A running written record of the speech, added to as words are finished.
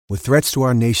With threats to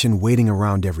our nation waiting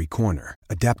around every corner,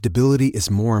 adaptability is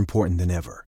more important than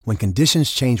ever. When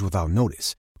conditions change without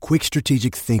notice, quick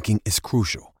strategic thinking is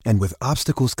crucial. And with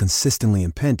obstacles consistently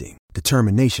impending,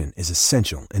 determination is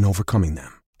essential in overcoming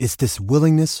them. It's this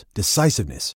willingness,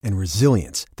 decisiveness, and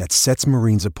resilience that sets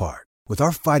Marines apart. With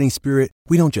our fighting spirit,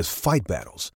 we don't just fight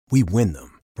battles, we win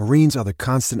them. Marines are the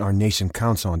constant our nation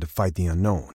counts on to fight the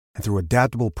unknown. And through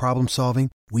adaptable problem solving,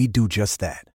 we do just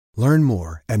that. Learn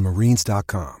more at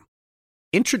marines.com.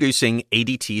 Introducing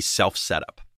ADT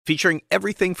Self-Setup, featuring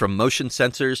everything from motion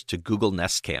sensors to Google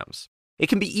Nest Cams. It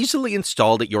can be easily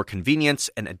installed at your convenience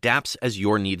and adapts as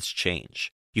your needs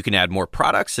change. You can add more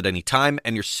products at any time,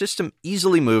 and your system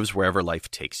easily moves wherever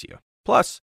life takes you.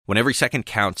 Plus, when every second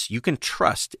counts, you can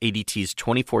trust ADT's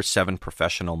 24/7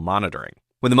 professional monitoring.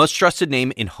 When the most trusted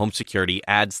name in home security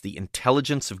adds the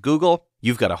intelligence of Google,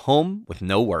 you've got a home with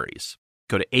no worries.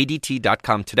 Go to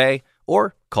ADT.com today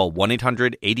or call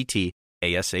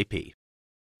 1-800-ADT-ASAP.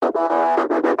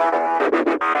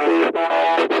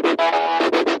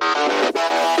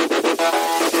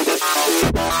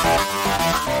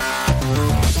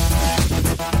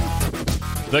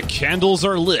 The candles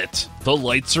are lit, the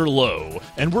lights are low,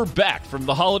 and we're back from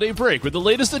the holiday break with the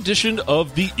latest edition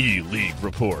of the E-League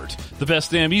Report, the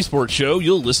best damn esports show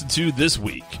you'll listen to this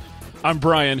week. I'm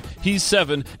Brian, he's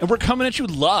Seven, and we're coming at you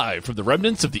live from the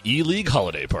remnants of the E-League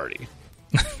holiday party.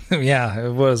 Yeah,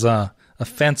 it was a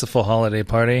fanciful holiday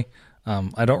party.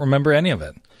 I don't remember any of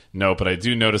it. No, but I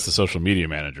do notice the social media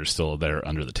manager's still there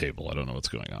under the table. I don't know what's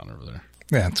going on over there.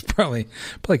 Yeah, it's probably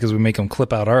because we make them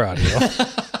clip out our audio.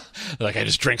 Like, I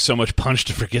just drank so much punch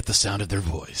to forget the sound of their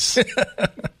voice.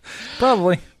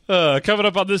 Probably. Coming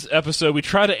up on this episode, we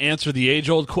try to answer the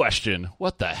age-old question,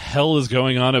 what the hell is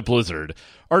going on at Blizzard?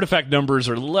 Artifact numbers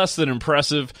are less than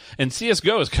impressive, and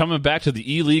CSGO is coming back to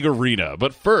the E-League arena.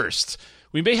 But first,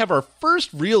 we may have our first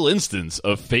real instance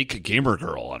of fake gamer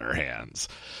girl on our hands.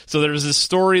 So there's this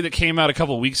story that came out a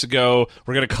couple weeks ago.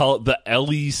 We're going to call it the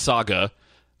Ellie Saga.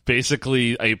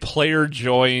 Basically, a player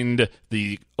joined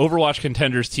the Overwatch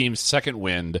Contenders team's second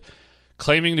wind,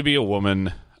 claiming to be a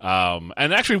woman,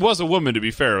 and actually was a woman, to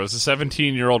be fair. It was a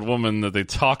 17-year-old woman that they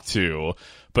talked to,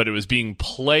 but it was being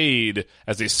played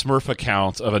as a Smurf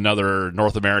account of another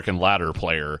North American ladder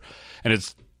player, and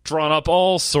it's drawn up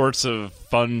all sorts of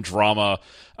fun drama.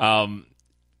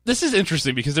 This is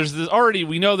interesting because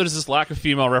we know there's this lack of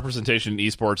female representation in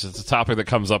esports. It's a topic that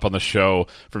comes up on the show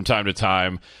from time to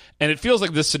time. And it feels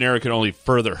like this scenario can only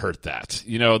further hurt that.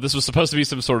 You know, this was supposed to be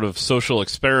some sort of social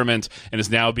experiment and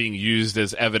is now being used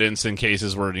as evidence in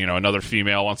cases where, you know, another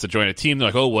female wants to join a team. They're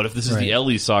like, oh, what if this is the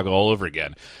Ellie Saga all over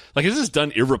again? Like, has this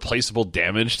done irreplaceable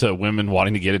damage to women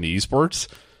wanting to get into esports?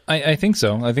 I think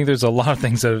so. I think there's a lot of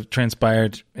things that have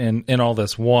transpired in all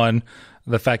this. One,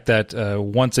 the fact that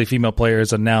once a female player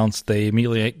is announced, they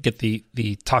immediately get the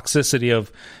toxicity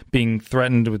of being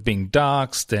threatened with being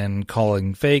doxxed and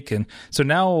calling fake. And so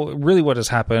now really what has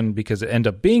happened, because it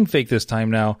ended up being fake this time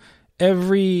now,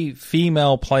 every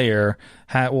female player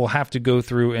will have to go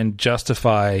through and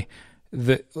justify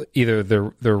either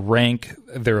their rank,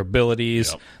 their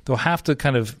abilities. Yep. They'll have to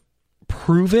kind of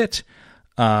prove it.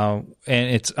 And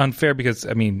it's unfair because,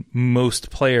 I mean, most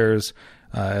players,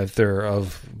 if they're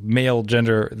of male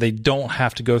gender, they don't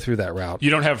have to go through that route.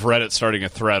 You don't have Reddit starting a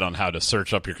thread on how to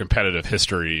search up your competitive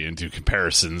history and do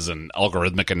comparisons and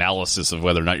algorithmic analysis of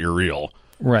whether or not you're real.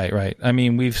 Right. I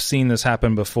mean, we've seen this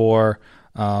happen before.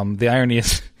 The irony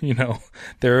is, you know,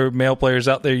 there are male players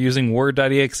out there using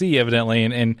Word.exe, evidently,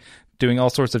 and doing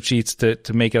all sorts of cheats to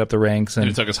make it up the ranks. And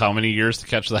it took us how many years to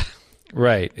catch that?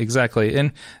 Right, exactly.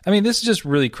 And I mean, this is just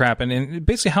really crap. And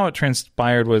basically how it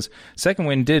transpired was Second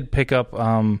Wind did pick up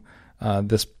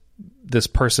this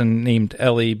person named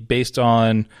Ellie based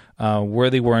on where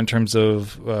they were in terms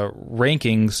of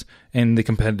rankings in the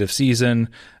competitive season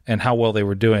and how well they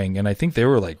were doing. And I think they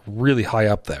were like really high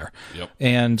up there. Yep.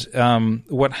 And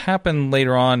what happened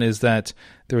later on is that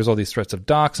there was all these threats of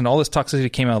dox and all this toxicity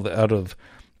came out of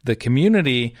the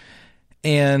community.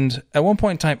 And at one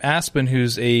point in time, Aspen,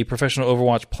 who's a professional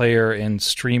Overwatch player and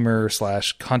streamer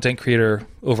 / content creator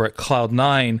over at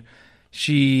Cloud9,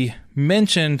 she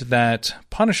mentioned that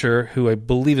Punisher, who I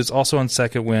believe is also on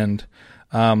Second Wind,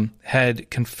 had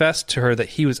confessed to her that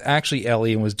he was actually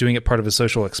Ellie and was doing it part of a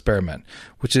social experiment,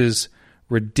 which is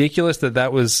ridiculous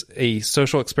that was a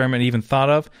social experiment even thought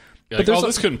of. But like,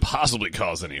 this couldn't possibly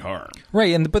cause any harm.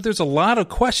 Right, but there's a lot of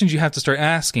questions you have to start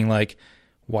asking, like,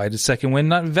 why did Second Wind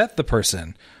not vet the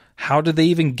person? How did they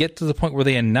even get to the point where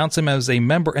they announce him as a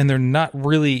member and they're not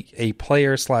really a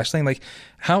player / thing? Like,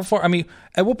 how far? I mean,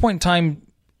 at what point in time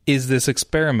is this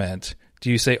experiment?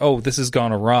 Do you say, oh, this has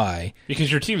gone awry?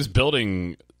 Because your team's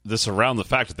building this around the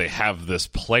fact that they have this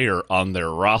player on their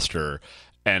roster,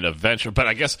 and eventually, but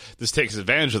I guess this takes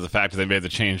advantage of the fact that they made the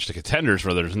change to Contenders,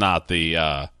 where there's not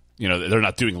the they're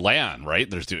not doing LAN,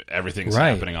 right? Everything's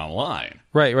happening online,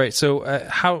 right. So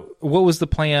what was the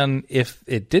plan if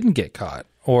it didn't get caught?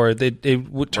 Or it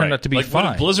would turn out to be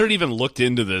fine. If Blizzard even looked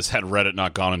into this, had Reddit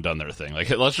not gone and done their thing. Like,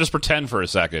 let's just pretend for a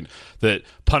second that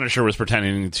Punisher was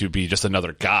pretending to be just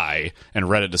another guy, and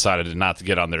Reddit decided not to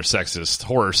get on their sexist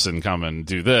horse and come and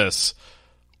do this.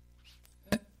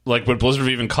 Like, would Blizzard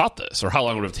have even caught this? Or how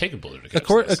long would it have taken Blizzard to catch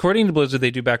this? According to Blizzard, they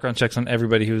do background checks on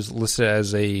everybody who's listed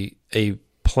as a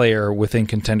player within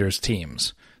Contenders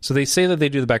teams. So they say that they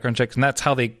do the background checks, and that's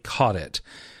how they caught it.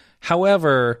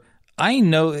 However, I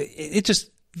know it just...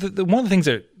 one of the things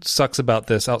that sucks about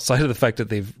this, outside of the fact that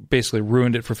they've basically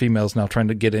ruined it for females now trying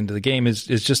to get into the game, is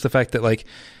just the fact that, like,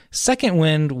 Second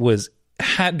Wind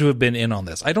had to have been in on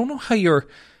this. I don't know how you're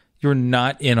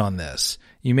not in on this.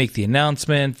 You make the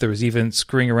announcement. There was even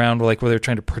screwing around where they're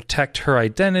trying to protect her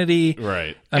identity.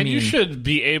 Right. I mean, you should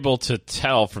be able to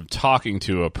tell from talking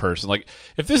to a person. Like,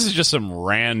 if this is just some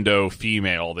rando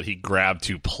female that he grabbed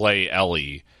to play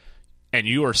Ellie, and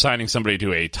you are signing somebody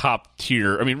to a top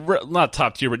tier, I mean, not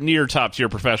top tier, but near top tier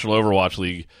professional Overwatch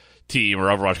League team or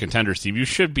Overwatch Contenders team, you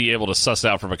should be able to suss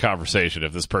out from a conversation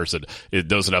if this person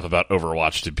knows enough about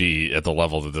Overwatch to be at the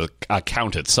level that the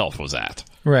account itself was at.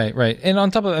 Right. And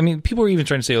on top of, I mean, people were even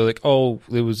trying to say, like, oh,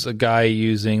 it was a guy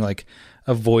using, like,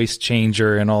 a voice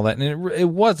changer and all that. And it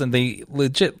wasn't. They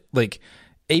legit, like,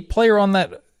 a player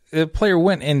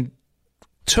went and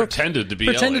pretended to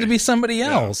be somebody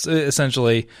else,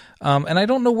 essentially. And I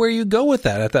don't know where you go with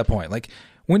that at that point. Like,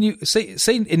 when you say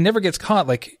it never gets caught,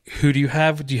 like, who do you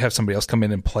have? Do you have somebody else come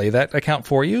in and play that account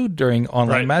for you during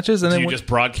online matches? And then just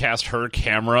broadcast her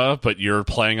camera, but you're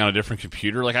playing on a different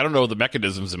computer? Like, I don't know the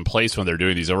mechanisms in place when they're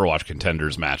doing these Overwatch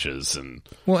Contenders matches. And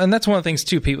that's one of the things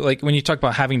too. People, like, when you talk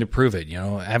about having to prove it,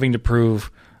 having to prove.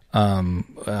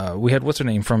 We had, what's her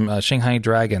name from Shanghai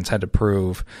Dragons, had to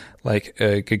prove, like,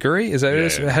 Gaguri, is that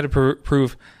it? Had to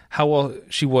prove how well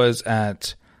she was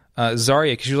at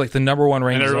Zarya, because she was like the number one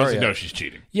ranked. And everyone's Zarya. like, no, she's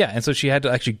cheating. Yeah, and so she had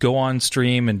to actually go on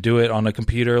stream and do it on a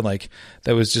computer. Like,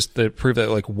 that was just to prove that,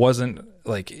 like, wasn't,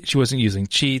 like, she wasn't using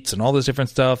cheats and all this different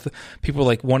stuff. People were,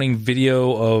 like, wanting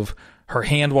video of her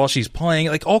hand while she's playing,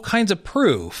 like, all kinds of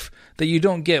proof that you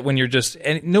don't get when you're just,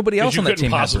 and nobody else on that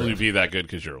team has. You couldn't possibly be that good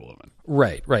because you're a woman.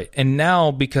 Right. And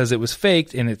now, because it was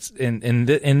faked, and it's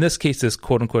in this case, this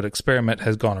quote unquote experiment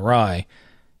has gone awry.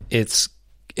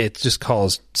 It just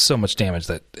caused so much damage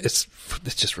that it's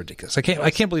just ridiculous. I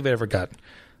can't believe it ever got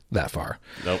that far.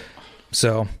 Nope.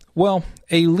 So, well,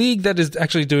 a league that is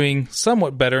actually doing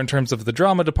somewhat better in terms of the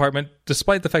drama department,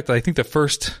 despite the fact that I think the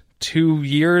first 2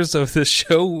 years of this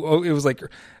show, it was like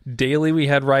daily we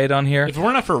had Riot on here. If it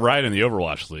were not for Riot in the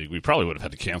Overwatch League, we probably would have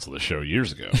had to cancel the show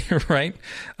years ago. Right?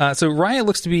 So Riot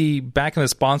looks to be back in the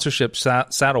sponsorship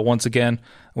saddle once again,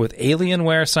 with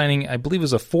Alienware signing, I believe it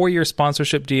was a 4-year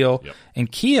sponsorship deal,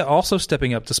 and Kia also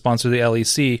stepping up to sponsor the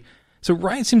LEC. So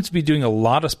Riot seems to be doing a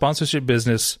lot of sponsorship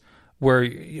business where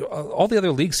all the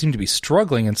other leagues seem to be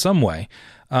struggling in some way,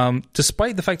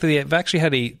 despite the fact that they've actually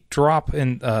had a drop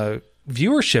in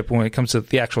viewership when it comes to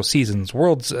the actual seasons.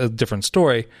 World's a different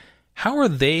story. How are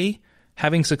they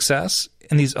having success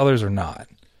and these others are not?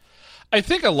 I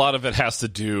think a lot of it has to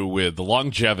do with the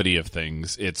longevity of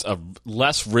things. It's a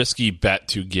less risky bet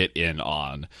to get in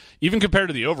on, even compared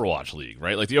to the Overwatch League,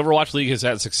 right? Like, the Overwatch League has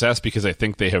had success because I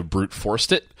think they have brute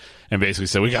forced it and basically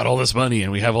said, we got all this money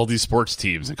and we have all these sports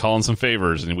teams and call in some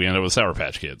favors, and we end up with Sour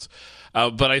Patch Kids.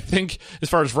 But I think, as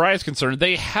far as Riot's concerned,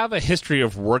 they have a history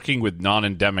of working with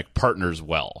non-endemic partners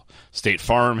well. State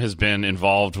Farm has been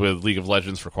involved with League of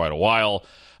Legends for quite a while.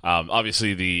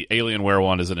 Obviously, the Alienware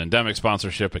one is an endemic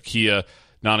sponsorship. Kia,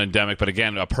 non-endemic, but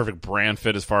again, a perfect brand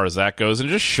fit as far as that goes. And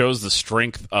it just shows the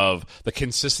strength of the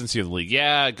consistency of the league.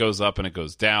 Yeah, it goes up and it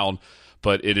goes down,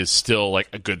 but it is still, like,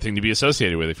 a good thing to be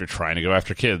associated with if you're trying to go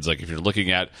after kids. Like, if you're looking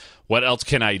at what else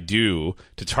can I do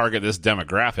to target this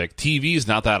demographic, TV is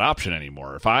not that option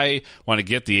anymore. If I want to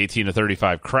get the 18 to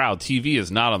 35 crowd, TV is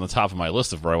not on the top of my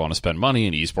list of where I want to spend money,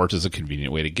 and esports is a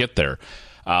convenient way to get there.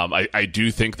 I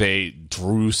do think they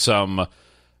drew some.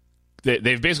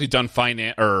 They've basically done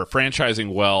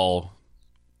franchising well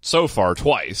so far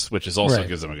twice, which is also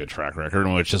gives them a good track record,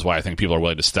 which is why I think people are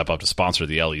willing to step up to sponsor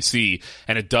the LEC.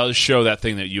 And it does show that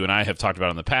thing that you and I have talked about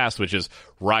in the past, which is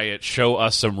Riot, show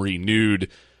us some renewed,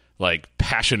 like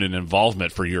passion and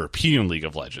involvement for European League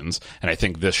of Legends, and I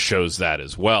think this shows that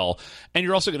as well. And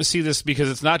you're also going to see this because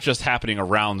it's not just happening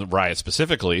around Riot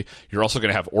specifically. You're also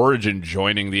going to have Origin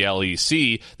joining the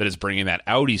LEC that is bringing that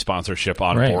Audi sponsorship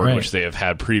on board, which they have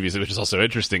had previously, which is also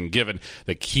interesting given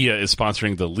that Kia is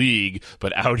sponsoring the league,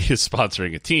 but Audi is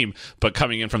sponsoring a team. But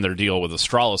coming in from their deal with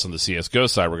Astralis on the CSGO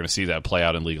side, we're going to see that play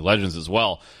out in League of Legends as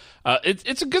well.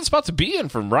 It's a good spot to be in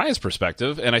from Riot's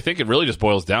perspective, and I think it really just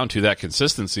boils down to that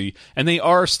consistency. And they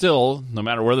are still, no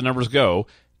matter where the numbers go,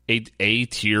 a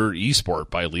tier esport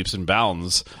by leaps and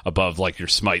bounds above like your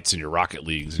Smites and your Rocket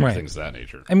Leagues and things of that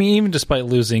nature. I mean, even despite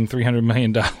losing $300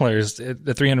 million, the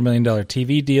 $300 million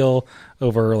TV deal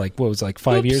over like what was it, like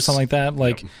 5 years, something like that.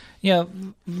 Like, yeah,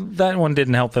 that one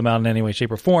didn't help them out in any way,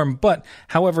 shape, or form. But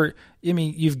however, I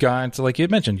mean, you've got, like you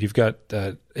had mentioned, you've got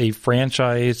a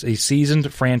seasoned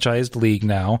franchised league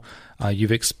now.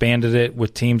 You've expanded it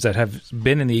with teams that have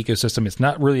been in the ecosystem. It's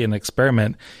not really an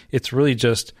experiment. It's really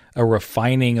just a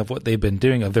refining of what they've been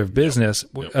doing, of their business,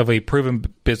 of a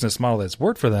proven business model that's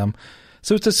worked for them.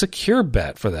 So it's a secure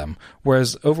bet for them.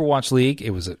 Whereas Overwatch League,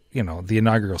 it was, the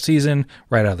inaugural season,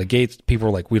 right out of the gates. People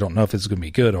were like, we don't know if it's going to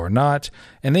be good or not.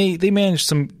 And they managed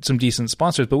some decent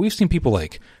sponsors. But we've seen people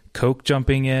like Coke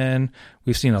jumping in.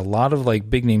 We've seen a lot of like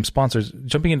big name sponsors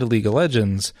jumping into League of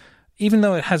Legends, even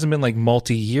though it hasn't been like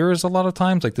multi-years a lot of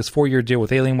times. Like this 4-year deal with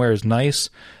Alienware is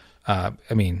nice. But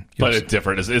it's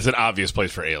different. It's an obvious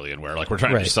place for Alienware. Like we're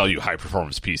trying to sell you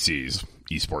high-performance PCs.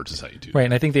 Esports is how you do. Right,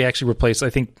 and I think they actually replaced. I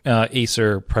think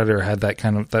Acer Predator had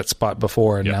that spot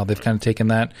before, and now they've kind of taken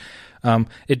that.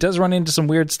 It does run into some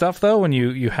weird stuff though when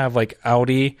you have like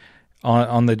Audi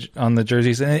on the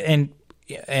jerseys, and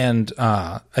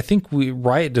I think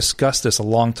Riot discussed this a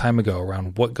long time ago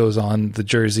around what goes on the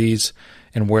jerseys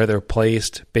and where they're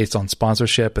placed based on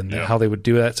sponsorship and how they would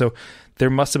do that. So there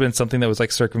must have been something that was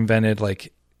like circumvented,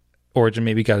 like Origin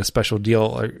maybe got a special deal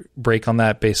or break on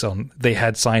that based on they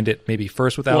had signed it maybe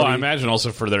first with Audi. Well, I imagine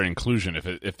also for their inclusion,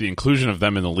 if the inclusion of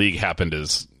them in the league happened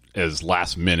as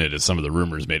last minute as some of the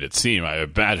rumors made it seem, I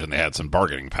imagine they had some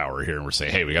bargaining power here and were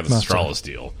saying, hey, we got this Astralis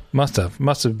deal. Must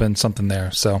have been something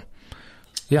there. So,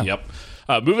 yeah. Yep.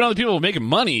 Moving on to people making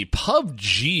money,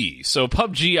 PUBG. So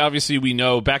PUBG, obviously, we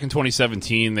know back in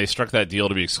 2017, they struck that deal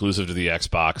to be exclusive to the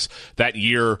Xbox. That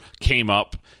year came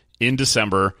up in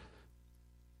December.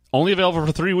 Only available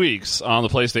for 3 weeks on the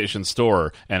PlayStation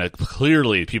Store, and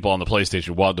clearly people on the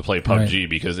PlayStation wanted to play PUBG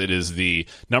because it is the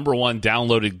 #1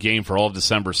 downloaded game for all of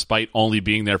December, despite only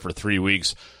being there for 3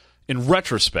 weeks. In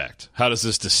retrospect, how does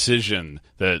this decision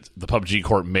that the PUBG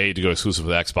Corp made to go exclusive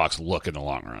with Xbox look in the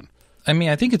long run? I mean,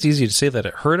 I think it's easy to say that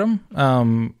it hurt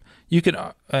them. You can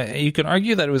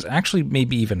argue that it was actually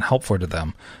maybe even helpful to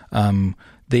them.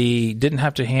 They didn't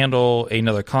have to handle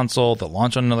another console, the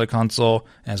launch on another console.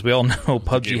 As we all know,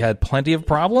 PUBG had plenty of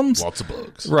problems. Lots of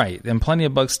bugs. Right, and plenty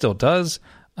of bugs still does.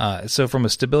 So from a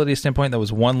stability standpoint, that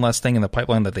was one less thing in the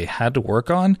pipeline that they had to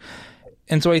work on.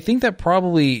 And so I think that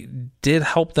probably did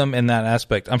help them in that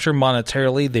aspect. I'm sure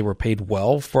monetarily they were paid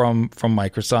well from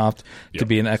Microsoft to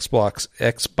be an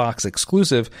Xbox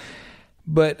exclusive.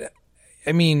 But,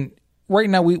 I mean, right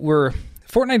now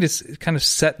Fortnite has kind of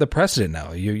set the precedent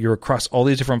now. You're across all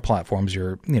these different platforms.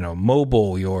 You're,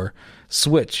 mobile, your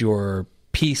Switch, your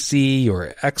PC,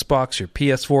 your Xbox, your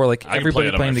PS4, like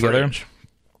everybody playing together. Fridge.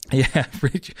 Yeah,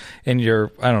 and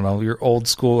your old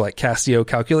school like Casio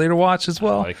calculator watch as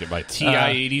well. I like it. My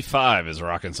TI-85 is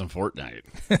rocking some Fortnite.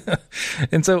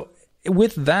 And so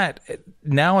with that,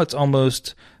 now it's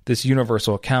almost this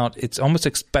universal account. It's almost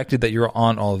expected that you're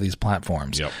on all of these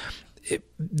platforms. Yep.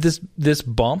 This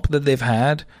bump that they've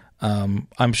had,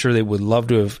 I'm sure they would love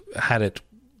to have had it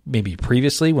maybe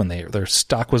previously when their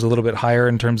stock was a little bit higher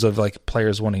in terms of like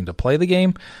players wanting to play the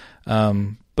game.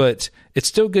 But it's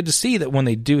still good to see that when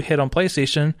they do hit on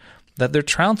PlayStation, that they're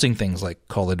trouncing things like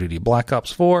Call of Duty Black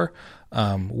Ops 4,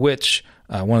 which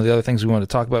one of the other things we wanted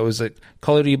to talk about was that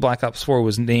Call of Duty Black Ops 4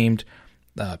 was named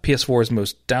PS4's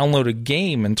most downloaded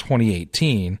game in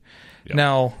 2018. Yep.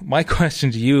 Now, my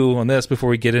question to you on this before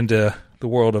we get into the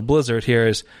world of Blizzard here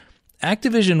is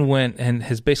Activision went and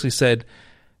has basically said,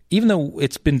 even though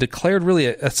it's been declared really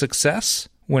a success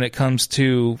when it comes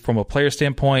to, from a player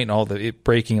standpoint, all the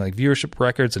breaking like viewership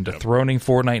records and dethroning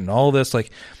Fortnite and all this,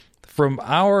 like from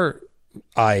our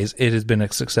eyes, it has been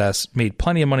a success, made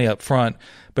plenty of money up front,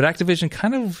 but Activision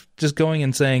kind of just going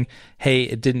and saying, hey,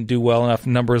 it didn't do well enough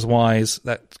numbers wise.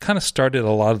 That kind of started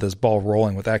a lot of this ball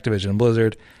rolling with Activision and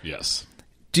Blizzard. Yes.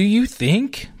 Do you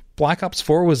think Black Ops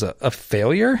 4 was a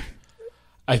failure?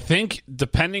 I think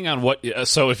depending on what,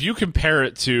 so if you compare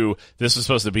it to, this is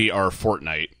supposed to be our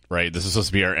Fortnite, right? This is supposed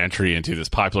to be our entry into this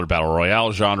popular battle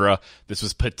royale genre. This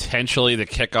was potentially the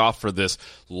kickoff for this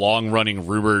long-running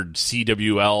rumored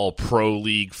CWL Pro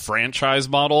League franchise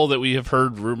model that we have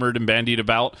heard rumored and bandied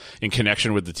about in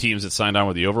connection with the teams that signed on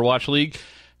with the Overwatch League.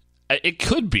 It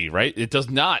could be, right? It does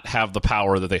not have the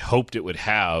power that they hoped it would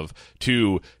have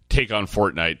to take on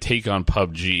Fortnite, take on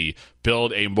PUBG,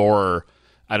 build a more,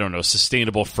 I don't know,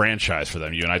 sustainable franchise for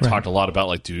them. You and I talked a lot about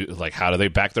how do they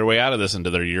back their way out of this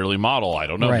into their yearly model? I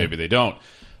don't know. Maybe they don't.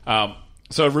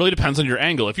 So it really depends on your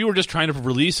angle. If you were just trying to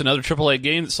release another AAA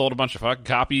game that sold a bunch of fucking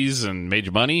copies and made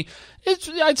you money,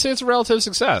 I'd say it's a relative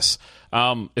success.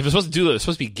 If it's supposed to do that, it's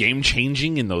supposed to be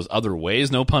game-changing in those other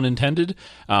ways, no pun intended,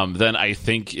 then I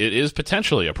think it is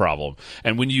potentially a problem.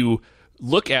 And when you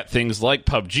look at things like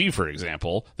PUBG, for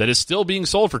example, that is still being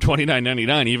sold for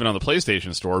 $29.99 even on the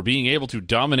PlayStation Store, being able to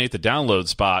dominate the download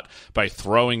spot by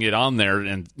throwing it on there,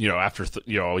 and after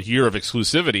a year of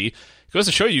exclusivity, it goes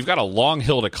to show you've got a long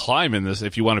hill to climb in this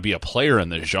if you want to be a player in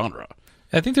this genre.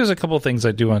 I think there's a couple of things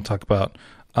I do want to talk about.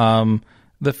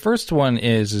 The first one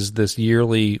is this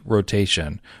yearly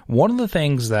rotation. One of the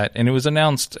things that, and it was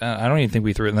announced, I don't even think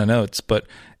we threw it in the notes, but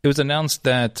it was announced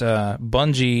that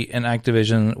Bungie and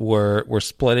Activision were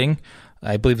splitting.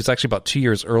 I believe it's actually about 2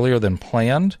 years earlier than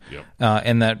planned,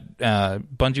 and that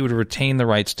Bungie would retain the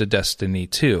rights to Destiny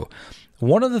 2.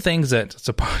 One of the things that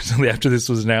supposedly after this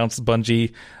was announced,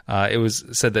 Bungie, it was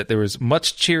said that there was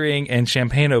much cheering and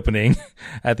champagne opening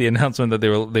at the announcement that they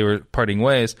were parting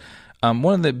ways.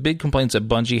 One of the big complaints that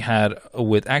Bungie had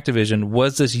with Activision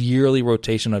was this yearly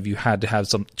rotation of you had to have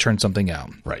churn something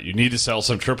out. Right. You need to sell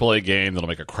some AAA game that'll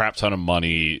make a crap ton of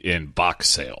money in box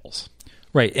sales.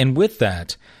 Right. And with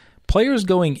that, players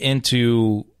going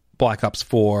into Black Ops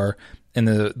 4 in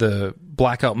the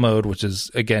blackout mode, which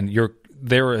is, again,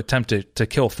 their attempt to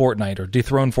kill Fortnite or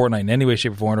dethrone Fortnite in any way,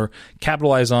 shape, or form, or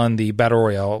capitalize on the Battle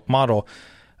Royale model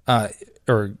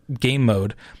or game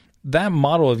mode, that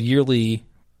model of yearly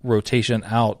rotation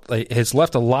out has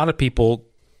left a lot of people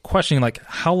questioning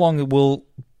how long will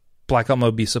blackout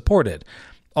mode be supported.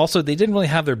 Also, they didn't really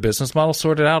have their business model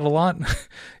sorted out a lot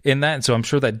in that, and so I'm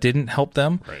sure that didn't help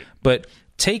them. Right. But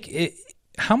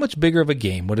how much bigger of a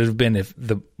game would it have been if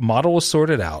the model was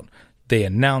sorted out, they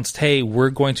announced, hey,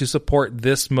 we're going to support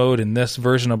this mode in this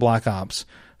version of Black Ops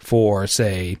for,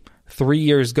 say, 3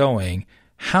 years going?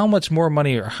 How much more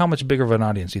money or how much bigger of an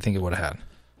audience do you think it would have had?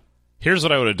 Here's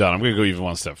what I would have done. I'm going to go even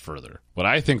one step further. What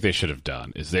I think they should have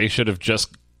done is they should have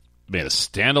just made a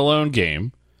standalone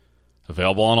game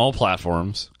available on all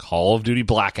platforms, Call of Duty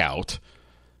Blackout.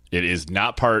 It is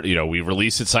not part, we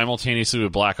released it simultaneously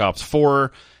with Black Ops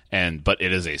 4, but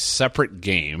it is a separate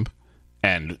game,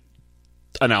 and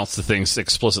announce the things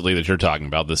explicitly that you're talking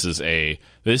about. This is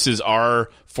our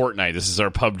Fortnite. This is our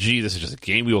PUBG. This is just a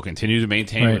game we will continue to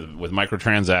maintain with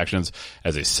microtransactions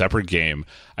as a separate game.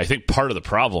 I think part of the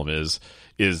problem is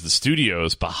the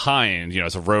studios behind,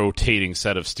 it's a rotating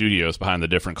set of studios behind the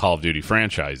different Call of Duty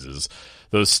franchises.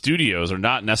 Those studios are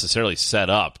not necessarily set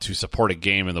up to support a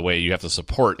game in the way you have to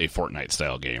support a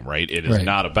Fortnite-style game, right? It is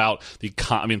not about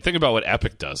think about what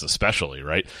Epic does, especially,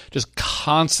 right? Just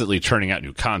constantly churning out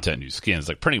new content, new skins,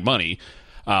 like printing money.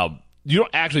 You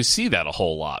don't actually see that a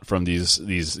whole lot from these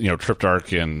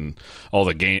Tripdark and all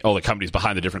the companies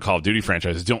behind the different Call of Duty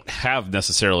franchises don't have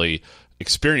necessarily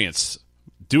experience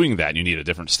doing that. You need a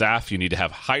different staff. You need to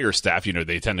have higher staff.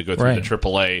 They tend to go through the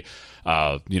AAA,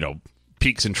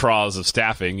 peaks and troughs of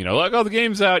staffing, the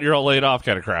game's out, you're all laid off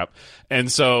kind of crap.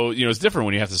 And so, it's different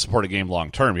when you have to support a game long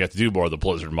term. You have to do more of the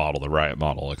Blizzard model, the Riot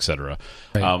model, etc.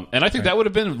 And I think that would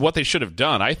have been what they should have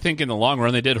done. I think in the long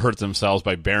run, they did hurt themselves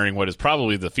by bearing what is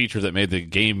probably the feature that made the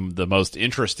game the most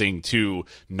interesting to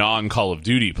non-Call of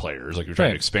Duty players. Like you're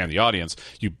trying to expand the audience.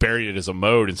 You buried it as a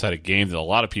mode inside a game that a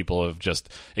lot of people have just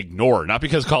ignored. Not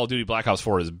because Call of Duty Black Ops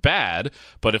 4 is bad,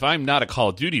 but if I'm not a Call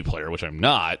of Duty player, which I'm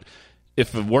not,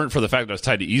 if it weren't for the fact that I was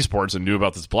tied to esports and knew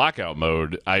about this blackout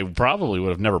mode, I probably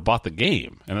would have never bought the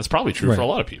game. And that's probably true for a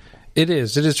lot of people. It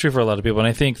is true for a lot of people. And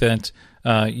I think that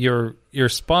you're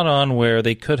spot on where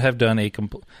they could have done they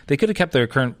could have kept their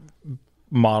current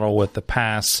model with the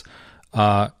pass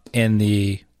in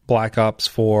the Black Ops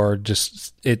for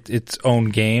just its own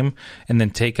game, and then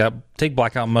take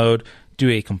blackout mode, do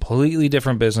a completely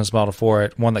different business model for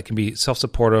it, one that can be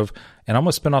self-supportive and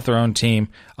almost spin off their own team.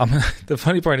 The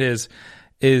funny part is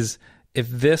if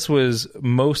this was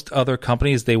most other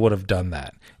companies, they would have done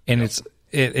that. And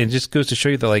it just goes to show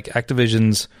you that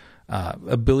Activision's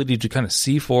ability to kind of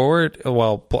see forward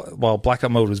while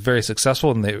blackout mode was very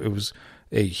successful and it was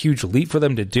a huge leap for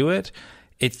them to do it.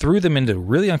 it threw them into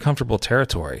really uncomfortable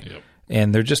territory. Yep.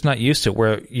 And they're just not used to it,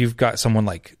 where you've got someone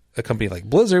like a company like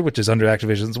Blizzard, which is under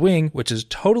Activision's wing, which is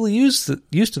totally used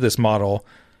to this model,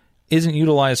 isn't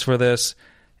utilized for this,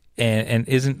 and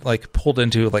isn't like pulled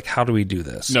into like, how do we do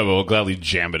this? No, but we'll gladly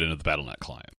jam it into the Battle.net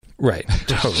client. Right.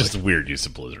 Totally. It's just a weird use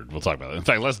of Blizzard. We'll talk about it. In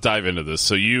fact, let's dive into this.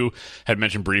 So you had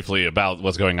mentioned briefly about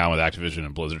what's going on with Activision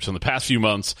and Blizzard. So in the past few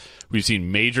months, we've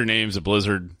seen major names of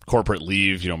Blizzard corporate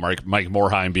leave. Mike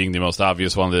Morhaime being the most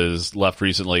obvious one that has left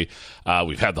recently.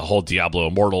 We've had the whole Diablo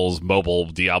Immortals, mobile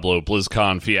Diablo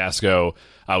BlizzCon fiasco.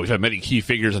 We've had many key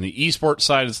figures on the esports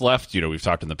side that's left. We've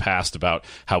talked in the past about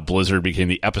how Blizzard became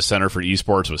the epicenter for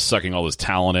esports, was sucking all this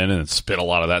talent in and spit a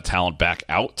lot of that talent back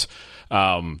out. The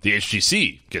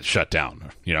HGC gets shut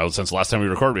down. Since the last time we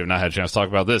recorded, we have not had a chance to talk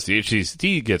about this. The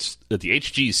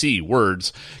HGC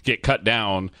words get cut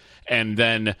down. And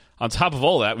then on top of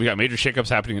all that, we got major shakeups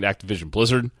happening at Activision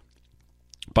Blizzard.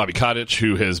 Bobby Kotick,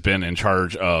 who has been in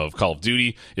charge of Call of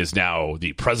Duty, is now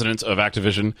the president of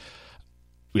Activision.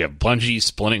 We have Bungie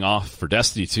splitting off for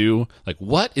Destiny 2. Like,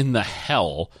 what in the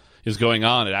hell is going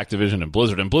on at Activision and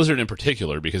Blizzard in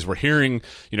particular, because we're hearing,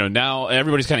 now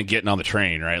everybody's kind of getting on the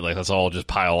train, right? Like, let's all just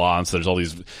pile on. So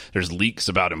there's leaks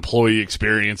about employee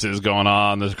experiences going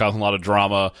on. There's causing a lot of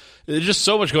drama. There's just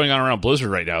so much going on around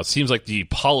Blizzard right now. It seems like the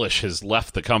polish has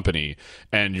left the company,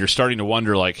 and you're starting to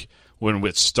wonder, like, when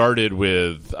it started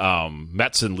with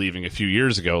Metzen leaving a few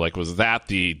years ago, like, was that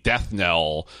the death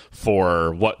knell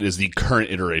for what is the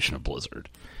current iteration of Blizzard?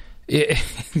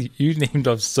 You named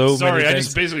off so many things. Sorry, I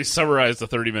just basically summarized the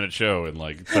 30-minute show in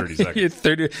like 30 seconds.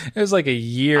 It was like a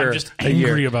year. I'm just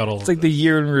angry about all of It's like the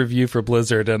year in review for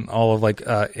Blizzard and all of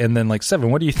and then like 7.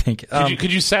 What do you think?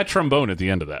 Could you sat trombone at the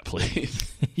end of that,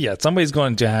 please? Yeah, somebody's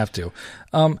going to have to.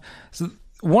 So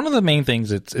one of the main things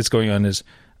that's going on is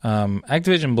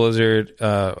Activision Blizzard,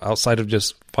 outside of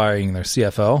just firing their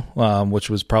CFO, which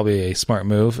was probably a smart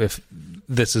move if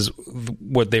this is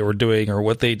what they were doing or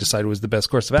what they decided was the best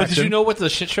course of action. But did you know what the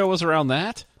shit show was around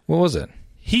that? What was it?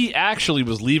 He actually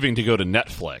was leaving to go to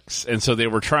Netflix, and so they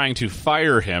were trying to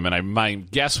fire him, and my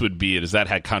guess would be is that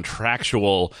had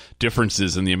contractual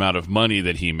differences in the amount of money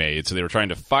that he made, so they were trying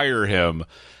to fire him,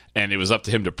 and it was up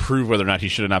to him to prove whether or not he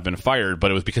should have not been fired,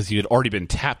 but it was because he had already been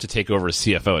tapped to take over as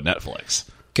CFO at Netflix.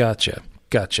 Gotcha.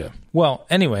 Well,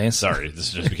 anyways. Sorry,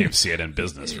 this just became CNN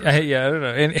business. Yeah, I don't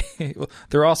know. And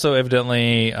they're also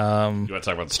evidently... you want to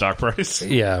talk about the stock price?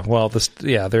 Yeah, well,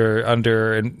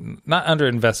 they're not under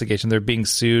investigation. They're being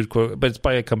sued, but it's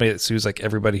by a company that sues like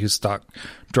everybody whose stock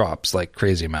drops like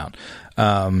crazy amount.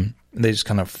 They just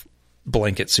kind of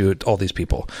blanket sue all these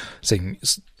people, saying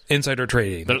insider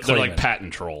trading. They're like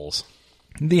patent trolls.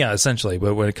 Yeah, essentially,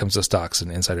 but when it comes to stocks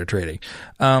and insider trading.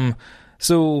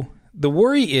 So... the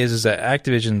worry is that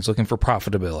Activision's looking for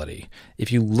profitability.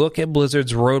 If you look at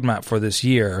Blizzard's roadmap for this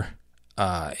year,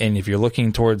 and if you're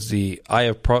looking towards the eye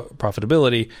of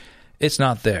profitability, it's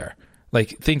not there.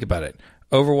 Like, think about it.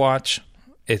 Overwatch,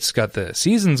 it's got the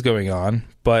seasons going on,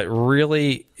 but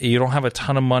really, you don't have a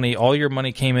ton of money. All your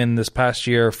money came in this past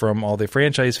year from all the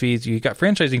franchise fees. You got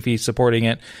franchising fees supporting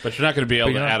it. But you're not going to be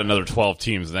able to add another 12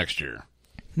 teams next year.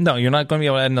 No, you're not going to be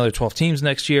able to add another 12 teams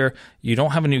next year. You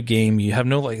don't have a new game. You have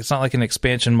it's not like an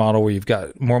expansion model where you've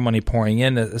got more money pouring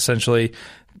in. Essentially,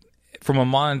 from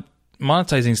a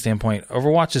monetizing standpoint,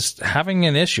 Overwatch is having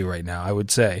an issue right now, I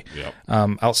would say. Yep.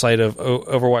 Outside of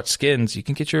Overwatch skins, you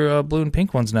can get your blue and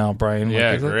pink ones now, Brian.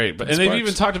 Yeah, great. And they've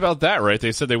even talked about that, right?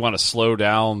 They said they want to slow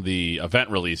down the event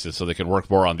releases so they can work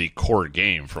more on the core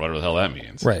game, for whatever the hell that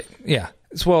means. Right, yeah.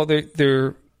 Well,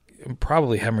 they're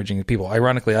probably hemorrhaging people.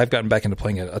 Ironically, I've gotten back into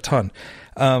playing it a ton.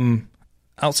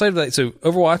 Outside of that, so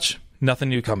Overwatch, nothing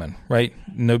new coming, right?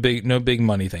 No big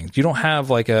money things. You don't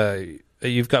have like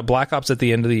you've got Black Ops at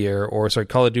the end of the year, or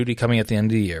Call of Duty coming at the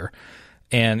end of the year,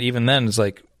 and even then it's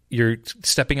like you're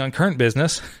stepping on current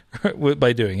business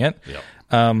by doing it.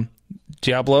 Yep.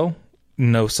 Diablo.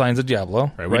 No signs of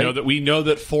Diablo. Right. We know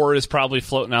that 4 is probably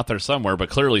floating out there somewhere, but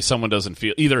clearly someone doesn't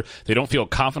feel either they don't feel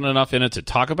confident enough in it to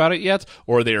talk about it yet,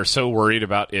 or they are so worried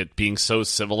about it being so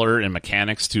similar in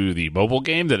mechanics to the mobile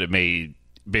game that it may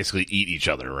basically eat each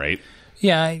other, right?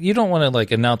 Yeah, you don't want to like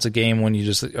announce a game when you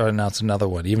just announce another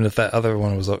one, even if that other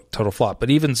one was a total flop. But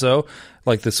even so,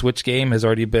 like the Switch game has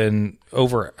already been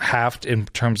over halved in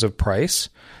terms of price.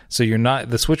 So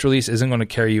the Switch release isn't going to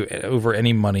carry you over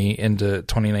any money into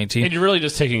 2019. And you're really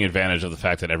just taking advantage of the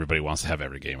fact that everybody wants to have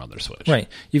every game on their Switch. Right.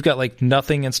 You've got like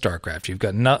nothing in StarCraft. You've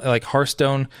got like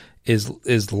Hearthstone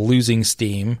is losing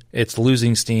steam. It's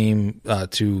losing steam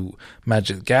to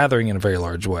Magic the Gathering in a very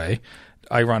large way.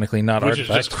 Ironically, not Which is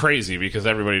just crazy because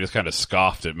everybody just kind of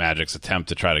scoffed at Magic's attempt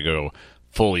to try to go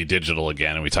fully digital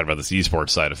again, and we talked about this esports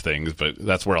side of things, but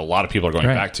that's where a lot of people are going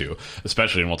back to,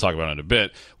 especially, and we'll talk about it in a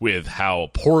bit, with how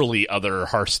poorly other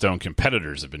Hearthstone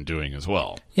competitors have been doing as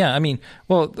well. Yeah, I mean,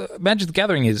 well, Magic the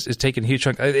Gathering is taking a huge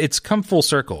chunk. It's come full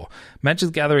circle. Magic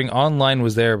the Gathering Online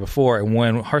was there before, and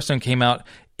when Hearthstone came out,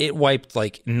 it wiped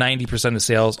like 90% of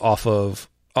sales off of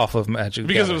Magic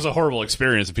because it was a horrible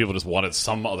experience and people just wanted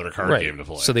some other card game to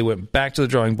play. So they went back to the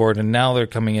drawing board, and now they're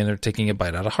coming in and taking a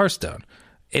bite out of Hearthstone.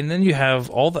 And then you have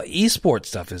all the esports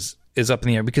stuff is up in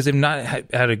the air because they've not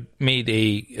made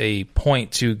a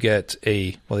point to get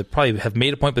they probably have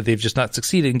made a point, but they've just not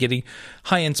succeeded in getting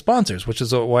high-end sponsors, which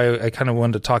is why I kind of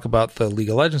wanted to talk about the League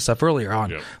of Legends stuff earlier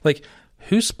on. Yep. Like,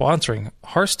 who's sponsoring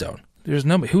Hearthstone? There's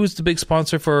nobody. Who's the big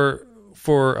sponsor for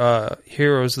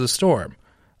Heroes of the Storm?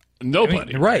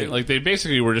 Nobody. Right. Like, they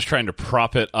basically were just trying to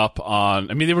prop it up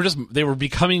on, I mean, they were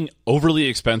becoming overly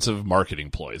expensive marketing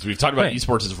ploys. We've talked about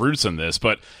esports' roots in this,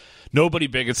 but nobody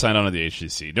big had signed on to the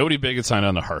HGC. Nobody big had signed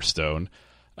on to Hearthstone.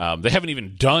 They haven't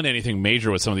even done anything major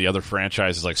with some of the other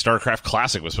franchises. Like StarCraft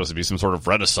Classic was supposed to be some sort of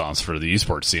renaissance for the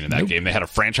esports scene in that game. They had a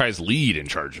franchise lead in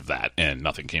charge of that, and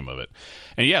nothing came of it.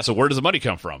 And yeah, so where does the money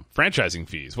come from? Franchising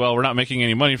fees. Well, we're not making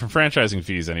any money from franchising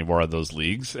fees anymore of those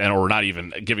leagues, or we're not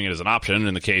even giving it as an option.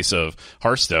 In the case of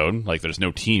Hearthstone, like, there's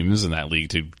no teams in that league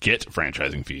to get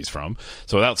franchising fees from.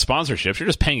 So without sponsorships, you're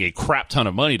just paying a crap ton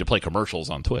of money to play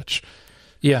commercials on Twitch.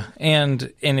 Yeah,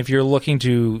 and if you're looking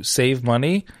to save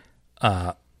money,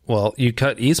 well, you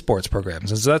cut esports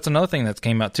programs. And so that's another thing that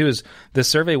came out, too, is this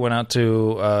survey went out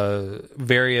to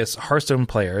various Hearthstone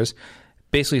players,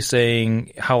 basically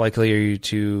saying how likely are you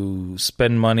to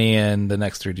spend money in the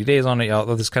next 30 days on it,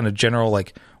 this kind of general,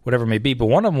 like, whatever it may be. But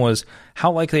one of them was,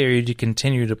 how likely are you to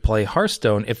continue to play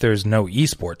Hearthstone if there's no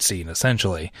esports scene,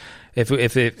 essentially?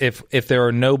 If there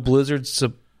are no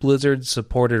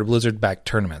Blizzard-supported or Blizzard-backed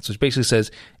tournaments, which basically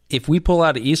says, if we pull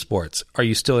out of esports, are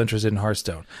you still interested in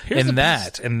Hearthstone? And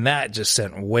that just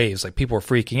sent waves. Like, people were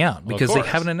freaking out because they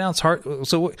haven't announced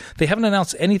they haven't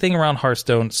announced anything around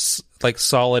Hearthstone, like,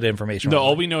 solid information. No,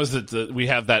 all we know is that we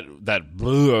have that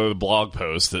blog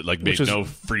post that, like, made no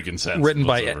freaking sense, written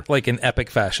whatsoever. By, like, in epic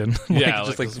fashion. Yeah,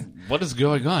 like, what is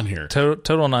going on here?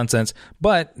 Total nonsense.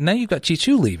 But now you've got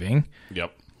Chi-Chu leaving.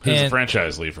 Yep, who's the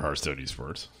franchise lead for Hearthstone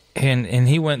esports. And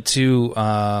he went to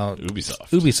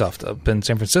Ubisoft up in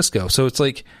San Francisco. So it's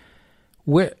like,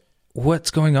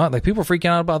 what's going on? Like, people are freaking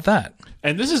out about that.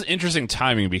 And this is interesting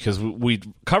timing because we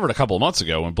covered a couple of months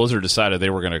ago when Blizzard decided they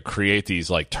were going to create these,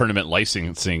 like, tournament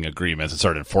licensing agreements and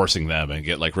start enforcing them and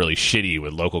get, like, really shitty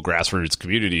with local grassroots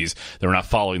communities that were not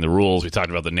following the rules. We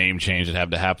talked about the name change that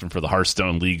had to happen for the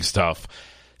Hearthstone League stuff.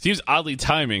 Seems oddly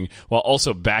timing while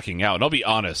also backing out. And I'll be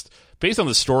honest, based on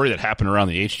the story that happened around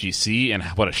the HGC and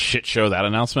what a shit show that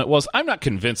announcement was, I'm not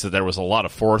convinced that there was a lot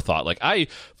of forethought. Like, I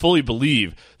fully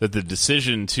believe that the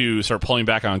decision to start pulling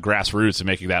back on grassroots and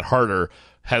making that harder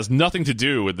has nothing to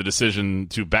do with the decision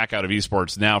to back out of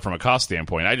esports now from a cost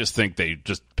standpoint. I just think they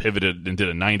just pivoted and did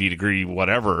a 90-degree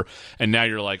whatever, and now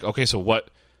you're like, okay, so what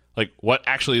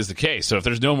actually is the case? So if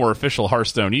there's no more official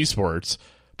Hearthstone esports,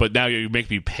 but now you make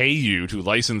me pay you to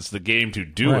license the game to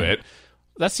do it,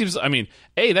 that seems, I mean,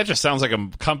 that just sounds like a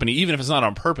company, even if it's not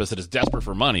on purpose, that is desperate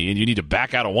for money, and you need to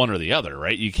back out of one or the other,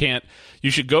 right?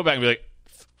 You should go back and be like,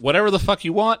 whatever the fuck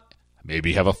you want,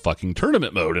 maybe have a fucking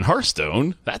tournament mode in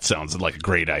Hearthstone. That sounds like a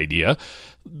great idea.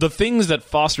 The things that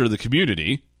foster the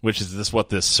community, which is what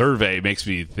this survey makes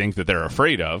me think that they're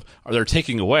afraid of, are they're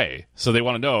taking away. So they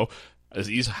want to know,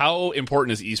 how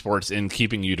important is esports in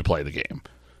keeping you to play the game?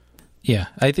 Yeah,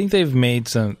 I think they've made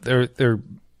some. They're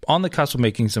on the cusp of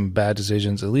making some bad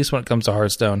decisions, at least when it comes to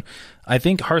Hearthstone. I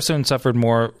think Hearthstone suffered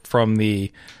more from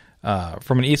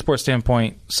from an esports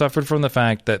standpoint, suffered from the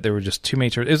fact that there were just too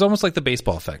many. It was almost like the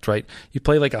baseball effect, right? You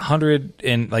play like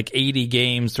 180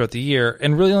 games throughout the year,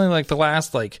 and really only like the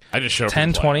last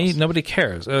 10, 20, nobody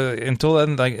cares. Until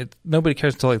then, nobody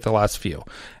cares until like the last few.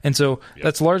 And so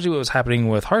that's largely what was happening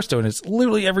with Hearthstone. Is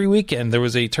literally every weekend there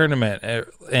was a tournament,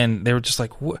 and they were just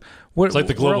like, it's like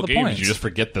the global games. You just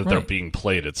forget that they're being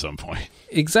played at some point.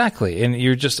 Exactly. And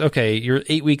you're just, okay, you're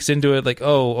 8 weeks into it, like,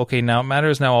 oh, okay, now it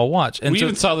matters, now I'll watch. And we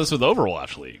even saw this with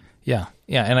Overwatch League. Yeah.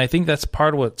 And I think that's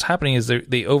part of what's happening is they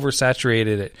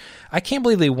oversaturated it. I can't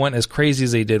believe they went as crazy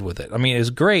as they did with it. I mean, it's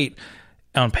great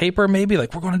on paper, maybe,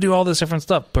 like, we're going to do all this different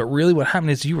stuff. But really what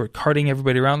happened is you were carting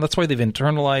everybody around. That's why they've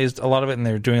internalized a lot of it, and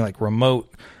they're doing, like,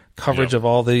 remote coverage of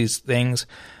all these things.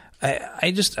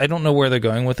 I don't know where they're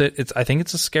going with it. I think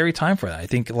it's a scary time for that. I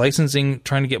think licensing,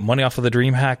 trying to get money off of the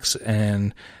dream hacks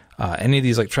and any of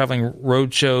these like traveling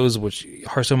road shows, which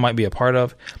Hearthstone might be a part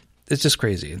of, it's just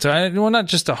crazy. And so not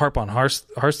just to harp on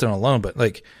Hearthstone alone, but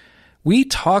like We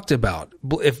talked about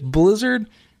if Blizzard,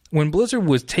 when Blizzard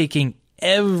was taking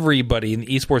everybody in the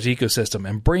esports ecosystem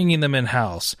and bringing them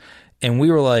in-house, and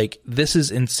we were like, this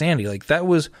is insanity. Like, that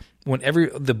was when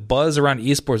the buzz around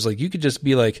esports, like, you could just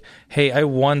be like, hey, I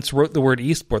once wrote the word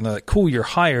esport, and they're like, cool, you're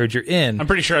hired, you're in. I'm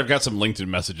pretty sure I've got some LinkedIn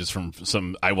messages from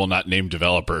some I will not name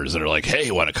developers that are like, hey,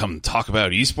 want to come talk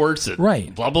about esports at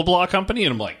right. blah, blah, blah company?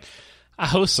 And I'm like, I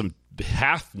host some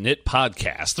half-knit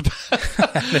podcast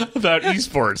about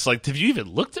esports. Like, have you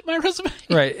even looked at my resume?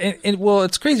 Right. And well,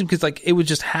 it's crazy because, like, it was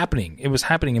just happening. It was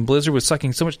happening, and Blizzard was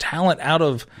sucking so much talent out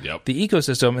of the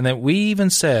ecosystem. And then we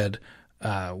even said,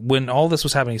 when all this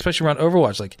was happening, especially around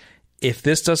Overwatch, like, if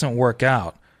this doesn't work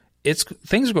out,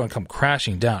 things are going to come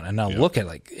crashing down. And now look at,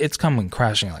 like, it's coming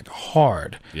crashing, like,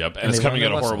 hard. Yep. And it's coming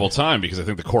at a horrible time because I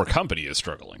think the core company is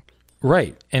struggling.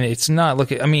 Right. And it's not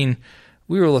looking, I mean,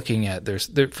 we were looking at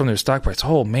from their stock price.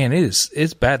 Oh man,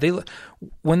 it's bad.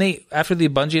 After the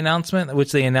Bungie announcement,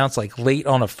 which they announced like late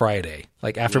on a Friday,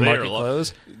 like after market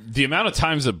close. The amount of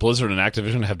times that Blizzard and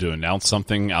Activision have to announce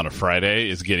something on a Friday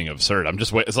is getting absurd.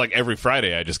 It's like every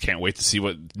Friday, I just can't wait to see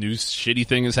what new shitty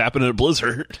thing is happening at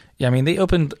Blizzard. Yeah, I mean they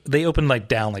opened like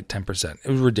down like 10%. It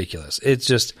was ridiculous. It's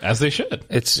just as they should.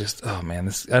 It's just I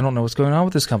don't know what's going on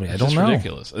with this company. I don't know.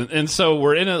 Ridiculous. And so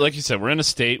we're in like you said, we're in a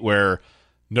state where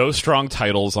no strong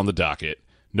titles on the docket.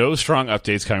 No strong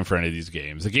updates coming for any of these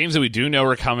games. The games that we do know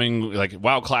are coming, like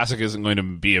WoW Classic isn't going to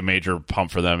be a major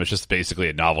pump for them. It's just basically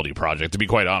a novelty project. To be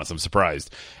quite honest, I'm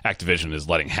surprised Activision is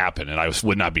letting happen, and I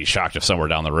would not be shocked if somewhere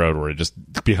down the road where it just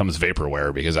becomes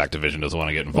vaporware because Activision doesn't want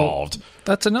to get involved. Well,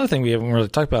 that's another thing we haven't really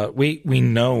talked about. We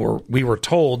know, or we were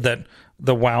told that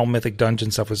the WoW Mythic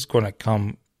Dungeon stuff was going to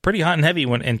come pretty hot and heavy in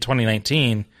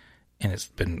 2019, and it's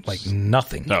been like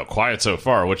nothing. No, quiet so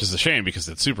far, which is a shame because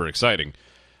it's super exciting.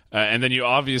 And then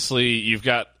you've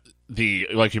got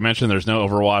like you mentioned, there's no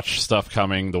Overwatch stuff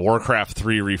coming. The Warcraft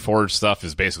 3 Reforged stuff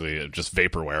is basically just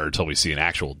vaporware until we see an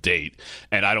actual date.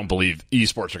 And I don't believe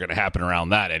esports are going to happen around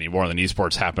that any more than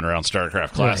esports happen around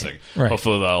StarCraft Classic. Right.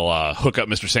 Hopefully they'll hook up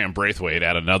Mr. Sam Braithwaite,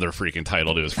 add another freaking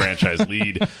title to his franchise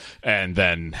lead, and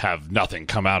then have nothing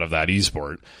come out of that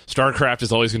esport. StarCraft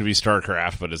is always going to be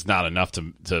StarCraft, but it's not enough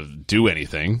to do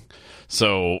anything.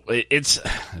 So it's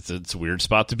a weird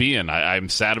spot to be in. I'm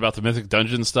sad about the Mythic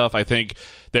Dungeon stuff. I think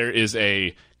there is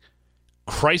a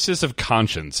crisis of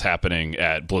conscience happening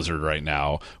at Blizzard right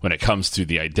now when it comes to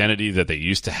the identity that they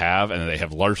used to have and that they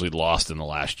have largely lost in the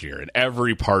last year. And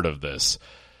every part of this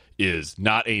is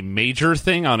not a major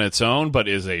thing on its own, but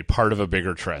is a part of a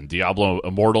bigger trend. Diablo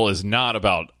Immortal is not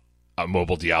about a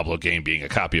mobile Diablo game being a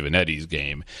copy of a NetEase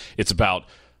game. It's about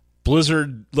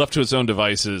Blizzard, left to its own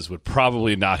devices, would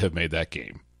probably not have made that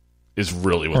game, is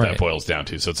really what that boils down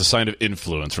to. So it's a sign of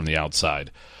influence from the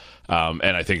outside. And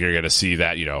I think you're going to see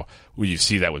that, you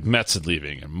see that with Metzen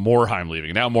leaving and Morheim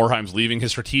leaving. Now Morheim's leaving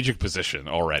his strategic position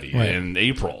already in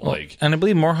April. Well, and I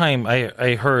believe Morheim,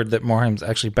 I heard that Morheim's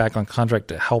actually back on contract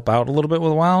to help out a little bit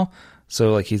with WoW.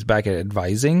 So like he's back at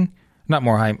advising. Not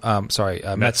Morheim.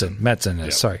 Metzen.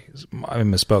 Metzen. Sorry, I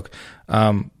misspoke.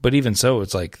 But even so,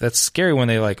 it's like that's scary when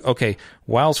they like, okay,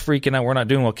 WoW's freaking out. We're not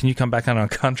doing well. Can you come back on a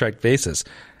contract basis?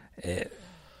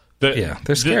 They're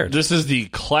scared. This is the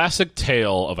classic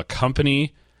tale of a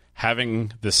company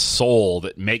having this soul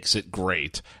that makes it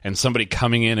great, and somebody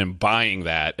coming in and buying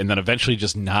that, and then eventually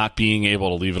just not being able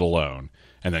to leave it alone,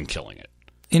 and then killing it.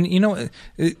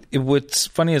 And what's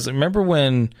funny is, remember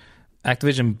when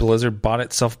Activision Blizzard bought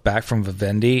itself back from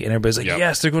Vivendi, and everybody's like,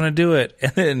 yes, they're going to do it.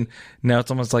 And then now it's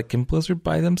almost like, can Blizzard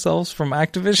buy themselves from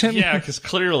Activision? Yeah, because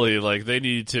clearly like they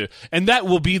need to. And that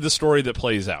will be the story that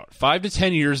plays out. 5 to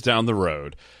 10 years down the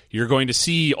road, you're going to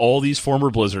see all these former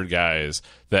Blizzard guys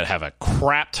that have a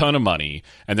crap ton of money,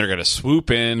 and they're going to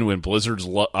swoop in when Blizzard's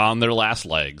on their last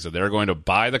legs, and they're going to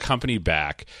buy the company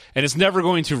back. And it's never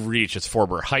going to reach its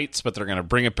former heights, but they're going to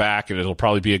bring it back, and it'll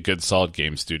probably be a good, solid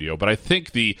game studio. But I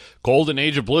think the golden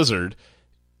age of Blizzard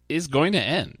is going to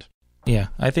end. Yeah,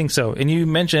 I think so. And you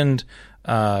mentioned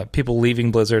people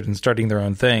leaving Blizzard and starting their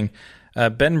own thing.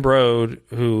 Ben Brode,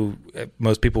 who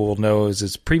most people will know as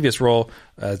his previous role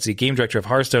as the game director of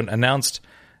Hearthstone, announced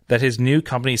that his new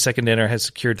company, Second Dinner, has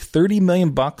secured $30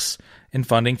 million in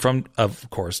funding from, of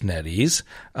course, NetEase.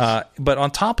 But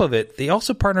on top of it, they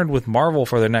also partnered with Marvel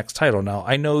for their next title. Now,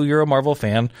 I know you're a Marvel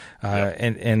fan,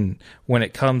 and when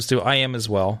it comes to, I am as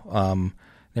well.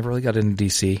 Never really got into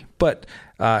DC. But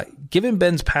given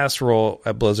Ben's past role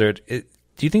at Blizzard,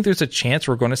 do you think there's a chance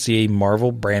we're going to see a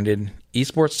Marvel-branded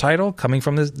esports title coming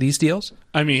from these deals?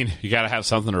 I mean, you got to have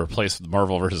something to replace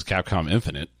Marvel versus Capcom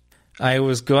Infinite. I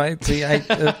was going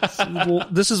to.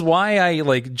 This is why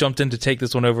I jumped in to take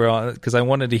this one over because I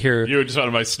wanted to hear. You just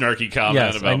wanted my snarky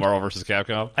comment about Marvel vs.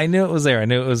 Capcom. I knew it was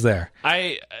there.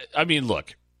 I mean,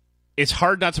 look, it's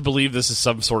hard not to believe this is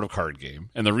some sort of card game,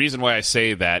 and the reason why I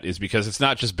say that is because it's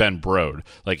not just Ben Brode.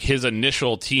 Like, his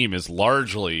initial team is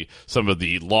largely some of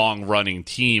the long-running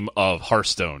team of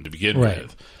Hearthstone to begin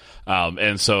with,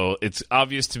 and so it's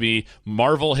obvious to me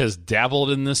Marvel has dabbled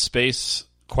in this space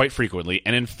quite frequently,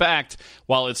 and in fact,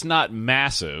 while it's not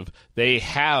massive, they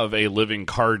have a living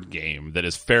card game that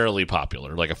is fairly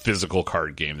popular, like a physical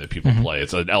card game that people play.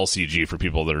 It's an LCG for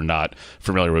people that are not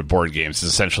familiar with board games.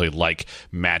 It's essentially like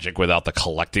Magic without the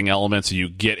collecting element, so you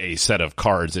get a set of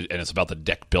cards, and it's about the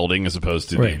deck building as opposed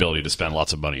to the ability to spend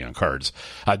lots of money on cards.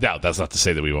 Now, that's not to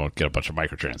say that we won't get a bunch of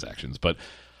microtransactions, but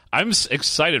I'm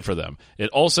excited for them. It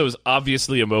also is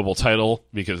obviously a mobile title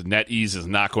because NetEase is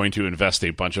not going to invest a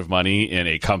bunch of money in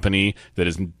a company that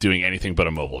isn't doing anything but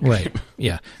a mobile game. Right.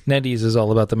 Yeah. NetEase is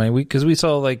all about the money. Because we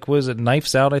saw, was it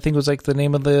Knives Out, I think was the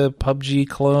name of the PUBG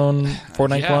clone,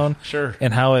 Fortnite clone? Sure.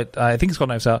 And how I think it's called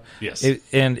Knives Out. Yes.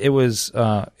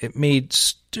 It made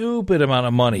stupid amount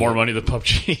of money. More money than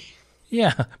PUBG.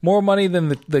 Yeah. More money than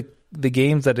the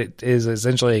games that it is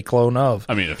essentially a clone of.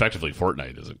 I mean, effectively,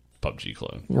 Fortnite is a PUBG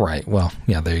clone. Right. Well,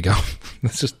 yeah, there you go.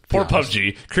 That's just Poor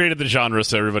PUBG created the genre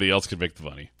so everybody else could make the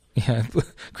money. Yeah,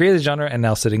 created the genre and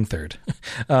now sitting third.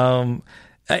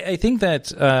 I think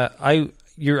that I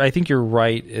think you're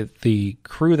right. The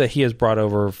crew that he has brought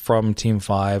over from Team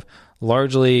 5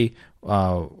 largely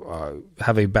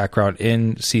have a background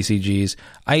in CCGs.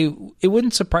 It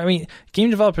wouldn't surprise me. Game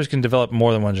developers can develop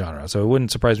more than one genre, so it wouldn't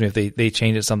surprise me if they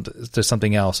change it to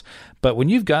something else. But when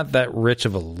you've got that rich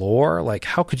of a lore,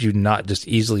 how could you not just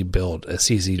easily build a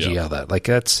CCG out of that?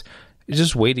 That's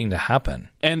just waiting to happen.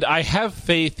 And I have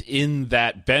faith in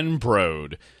that Ben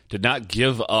Brode did not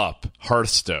give up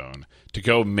Hearthstone to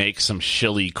go make some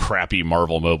shilly, crappy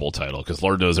Marvel mobile title, because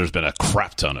Lord knows there's been a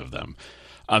crap ton of them.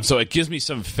 So it gives me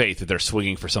some faith that they're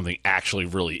swinging for something actually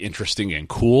really interesting and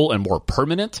cool and more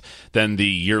permanent than the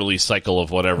yearly cycle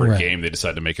of whatever game they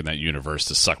decide to make in that universe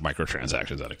to suck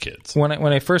microtransactions out of kids. When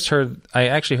I first heard, I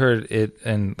actually heard it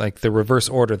in the reverse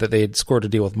order that they had scored a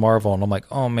deal with Marvel, and I'm like,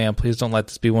 oh man, please don't let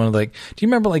this be one of do you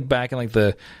remember back in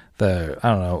the I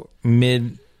don't know,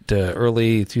 mid to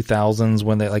early 2000s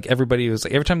when they everybody was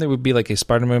every time there would be a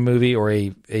Spider-Man movie or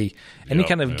any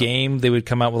kind of game, they would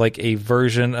come out with a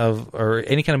version of, or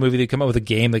any kind of movie, they'd come out with a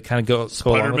game that kind of go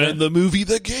Spider-Man the movie,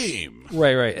 the game.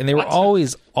 Right. And they were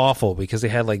always awful because they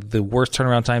had the worst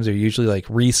turnaround times. They're usually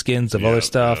reskins of other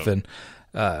stuff and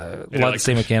a lot of the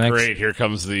same mechanics. Great, here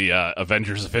comes the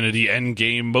Avengers Affinity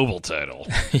Endgame mobile title.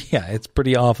 Yeah, it's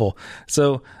pretty awful.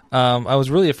 So I was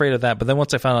really afraid of that, but then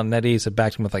once I found out NetEase had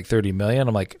backed him with $30 million,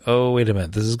 I'm like, oh, wait a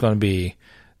minute, this is going to be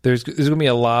there's going to be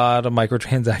a lot of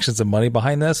microtransactions and money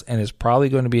behind this, and it's probably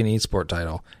going to be an esport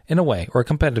title in a way, or a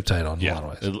competitive title in a lot of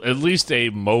ways. At least a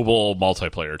mobile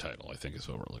multiplayer title, I think, is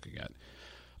what we're looking at.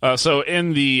 So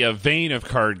in the vein of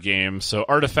card games, so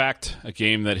Artifact, a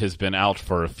game that has been out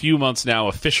for a few months now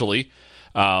officially,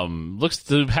 looks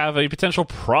to have a potential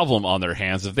problem on their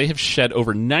hands if they have shed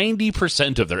over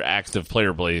 90% of their active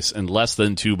player base in less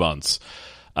than 2 months.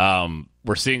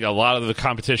 We're seeing a lot of the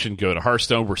competition go to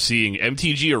Hearthstone. We're seeing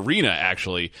MTG Arena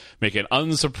actually make an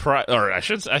I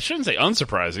shouldn't say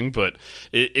unsurprising, but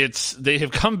they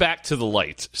have come back to the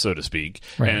light, so to speak.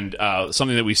 Right. And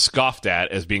something that we scoffed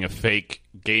at as being a fake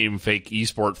game, fake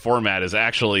esport format is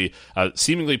actually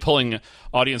seemingly pulling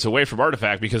audience away from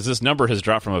Artifact, because this number has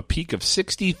dropped from a peak of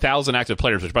 60,000 active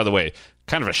players, which, by the way,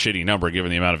 kind of a shitty number given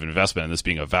the amount of investment in this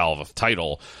being a Valve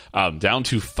title, down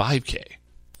to 5K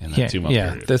in that 2 month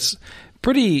period. That's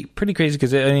pretty crazy,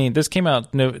 because this came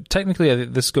out technically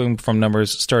this is going from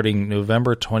numbers starting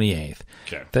November 28th.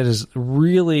 Okay. That is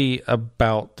really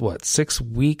about 6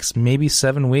 weeks, maybe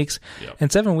 7 weeks. Yep.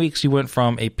 In 7 weeks you went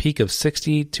from a peak of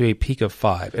 60 to a peak of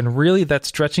 5, and really that's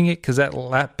stretching it, because that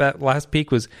last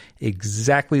peak was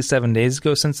exactly 7 days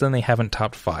ago. Since then they haven't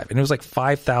topped 5, and it was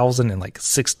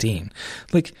 5,016.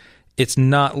 It's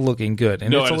not looking good.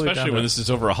 And especially when this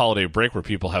is over a holiday break where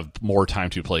people have more time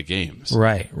to play games.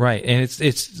 Right. And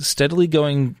it's steadily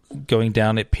going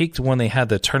down. It peaked when they had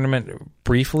the tournament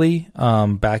briefly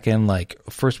back in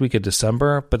first week of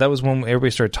December, but that was when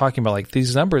everybody started talking about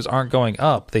these numbers aren't going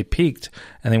up. They peaked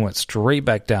and they went straight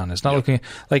back down. It's not looking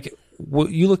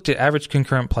you looked at average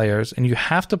concurrent players, and you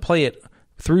have to play it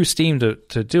through Steam to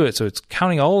do it. So it's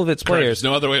counting all of its players. There's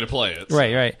no other way to play it. So.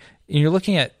 Right. And you're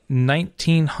looking at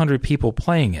 1,900 people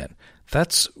playing it.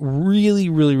 That's really,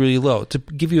 really, really low. To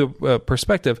give you a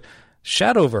perspective,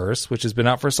 Shadowverse, which has been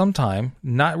out for some time,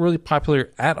 not really popular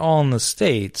at all in the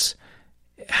States,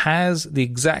 has the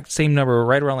exact same number,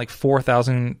 right around like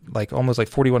 4,000, like almost like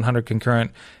 4,100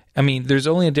 concurrent. I mean, there's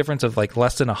only a difference of like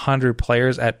less than 100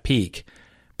 players at peak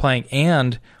playing.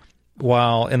 And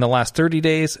while in the last 30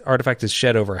 days, Artifact has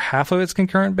shed over half of its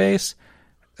concurrent base,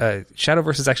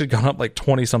 Shadowverse has actually gone up like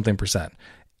 20-something%.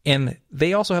 And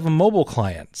they also have a mobile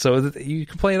client, so you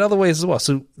can play it other ways as well.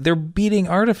 So they're beating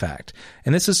Artifact.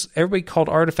 And this is, everybody called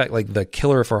Artifact like the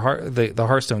killer for the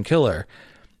Hearthstone killer.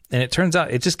 And it turns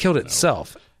out it just killed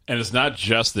itself. And it's not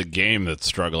just the game that's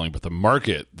struggling, but the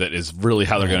market that is really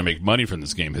how they're going to make money from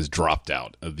this game has dropped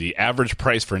out. The average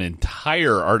price for an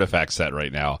entire Artifact set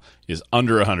right now is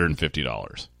under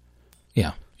 $150.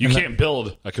 Yeah. You can't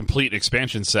build a complete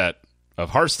expansion set of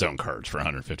Hearthstone cards for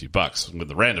 $150, with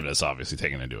the randomness obviously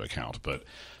taken into account, but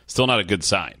still not a good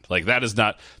sign. Like, that is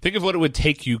not... Think of what it would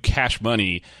take you cash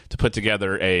money to put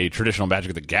together a traditional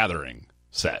Magic the Gathering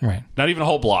set. Right. Not even a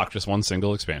whole block, just one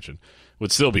single expansion.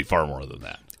 Would still be far more than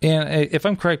that. And if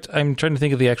I'm correct, I'm trying to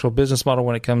think of the actual business model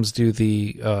when it comes to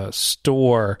the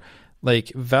store. Like,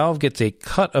 Valve gets a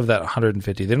cut of that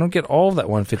 150. They don't get all of that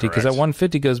 150 because that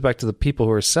 150 goes back to the people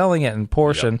who are selling it in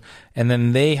portion, and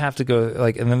then they have to go,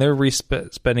 like, and then they're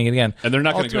spending it again. And they're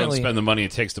not going to go and spend the money it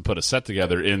takes to put a set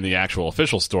together in the actual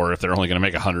official store if they're only going to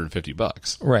make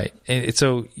 $150. Right. And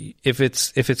so if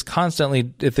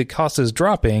the cost is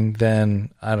dropping,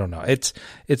 then I don't know. It's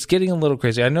getting a little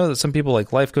crazy. I know that some people,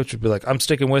 like Life Coach, would be like, I'm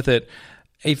sticking with it.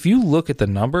 If you look at the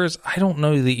numbers, I don't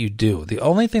know that you do. The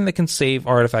only thing that can save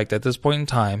Artifact at this point in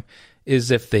time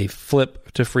is if they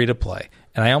flip to free to play.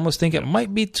 And I almost think it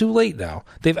might be too late now.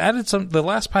 They've added the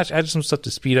last patch added some stuff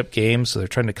to speed up games, so they're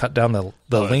trying to cut down the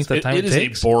length of time it takes.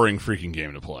 It is a boring freaking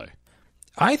game to play.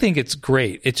 I think it's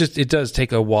great. It does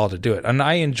take a while to do it. And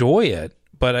I enjoy it,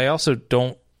 but I also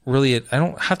don't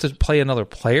have to play another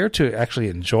player to actually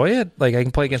enjoy it. Like, I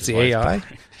can play against the AI.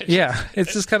 Yeah,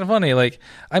 it's just kind of funny. Like,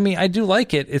 I mean, I do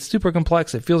like it. It's super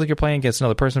complex. It feels like you're playing against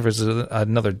another person versus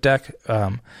another deck.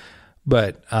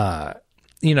 But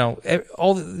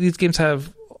all these games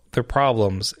have their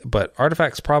problems. But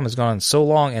Artifact's problem has gone on so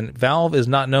long, and Valve is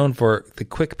not known for the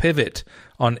quick pivot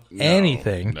on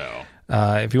anything. No.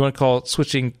 If you want to call it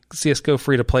switching CSGO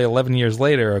free to play 11 years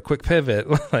later, a quick pivot,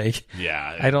 like,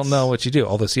 I don't know what you do,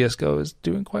 although CSGO is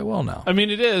doing quite well now. I mean,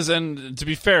 it is, and to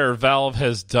be fair, Valve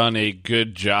has done a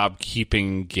good job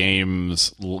keeping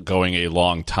games going a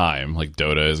long time. Like,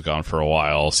 Dota has gone for a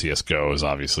while. CSGO is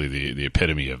obviously the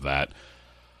epitome of that.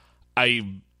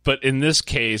 But in this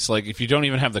case, like, if you don't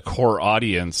even have the core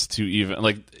audience to even,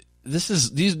 like,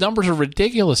 these numbers are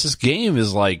ridiculous. This game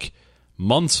is, like,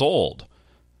 months old.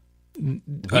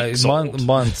 Weeks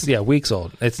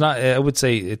old. It's not. I would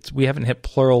say we haven't hit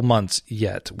plural months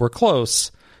yet. We're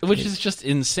close, which is just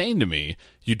insane to me.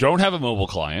 You don't have a mobile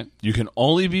client. You can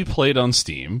only be played on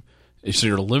Steam, so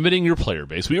you're limiting your player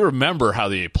base. We remember how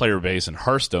the player base in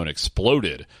Hearthstone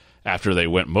exploded after they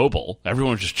went mobile.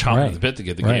 Everyone was just chomping at the bit to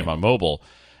get the game on mobile,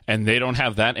 and they don't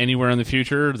have that anywhere in the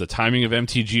future. The timing of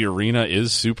MTG Arena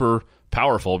is super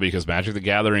powerful because Magic the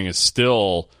Gathering is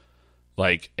still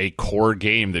like a core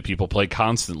game that people play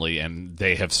constantly, and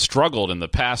they have struggled in the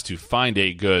past to find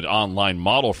a good online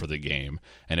model for the game.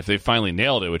 And if they finally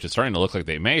nailed it, which is starting to look like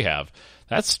they may have,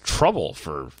 that's trouble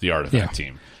for the Artifact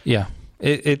team. Yeah.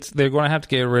 They're going to have to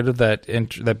get rid of that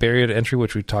barrier to entry,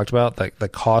 which we talked about, like the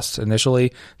cost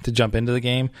initially to jump into the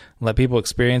game, let people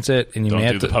experience it, and you don't may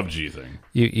do have the to PUBG thing.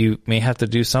 You may have to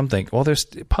do something. Well, there's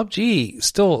PUBG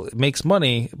still makes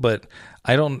money, but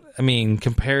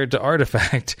compared to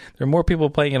Artifact, there are more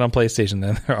people playing it on PlayStation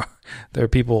than there are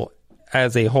people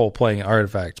as a whole playing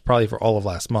Artifact, probably for all of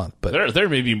last month. But there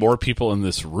may be more people in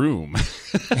this room.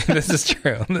 This is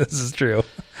true.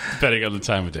 Depending on the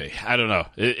time of day. I don't know.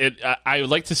 I would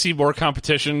like to see more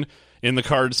competition in the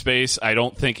card space. I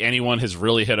don't think anyone has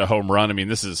really hit a home run. I mean,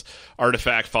 this is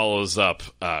Artifact follows up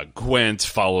Gwent,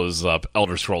 follows up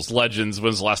Elder Scrolls Legends.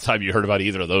 When's the last time you heard about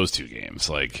either of those two games?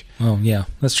 Like, oh yeah,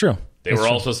 that's true. They were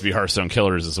all supposed to be Hearthstone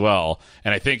killers as well.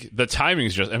 And I think the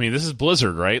timing's just... I mean, this is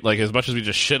Blizzard, right? Like, as much as we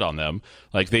just shit on them,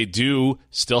 like, they do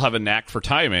still have a knack for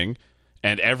timing.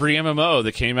 And every MMO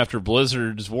that came after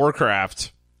Blizzard's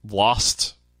Warcraft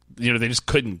lost... they just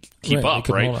couldn't keep up,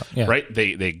 right? Yeah. Right?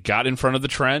 They got in front of the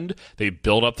trend. They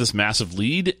built up this massive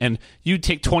lead. And you'd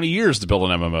take 20 years to build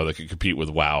an MMO that could compete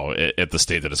with WoW at the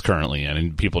state that it's currently in.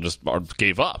 And people just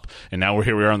gave up. And now we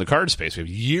are in the card space. We have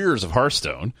years of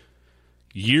Hearthstone,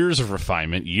 years of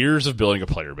refinement, years of building a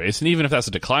player base. And even if that's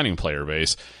a declining player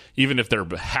base, even if they're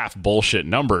half bullshit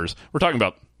numbers, we're talking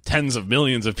about tens of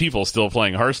millions of people still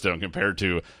playing Hearthstone compared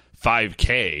to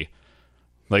 5K.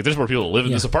 Like, there's more people that live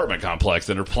in this apartment complex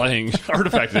than are playing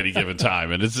Artifact at any given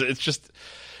time. And it's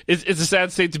it's a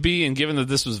sad state to be in, given that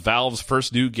this was Valve's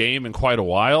first new game in quite a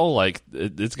while. Like,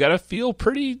 it's got to feel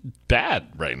pretty bad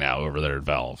right now over there at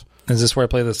Valve. Is this where I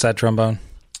play the sad trombone?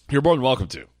 You're more than welcome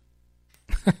to.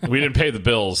 We didn't pay the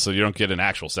bills, so you don't get an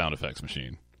actual sound effects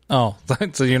machine. Oh,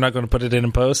 so you're not going to put it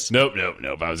in post? Nope.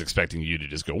 I was expecting you to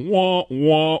just go wah,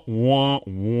 wah, wah,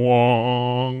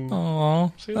 wah.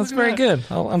 Oh, that's very good.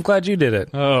 I'm glad you did it.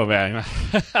 Oh, man.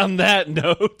 On that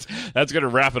note, that's going to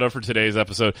wrap it up for today's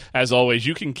episode. As always,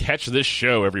 you can catch this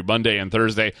show every Monday and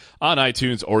Thursday on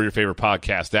iTunes or your favorite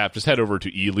podcast app. Just head over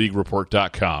to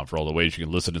eleaguereport.com for all the ways you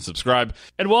can listen and subscribe.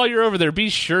 And while you're over there, be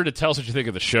sure to tell us what you think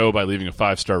of the show by leaving a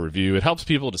 5-star review. It helps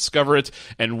people discover it,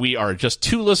 and we are just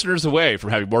 2 listeners away from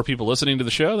having more people listening to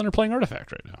the show than are playing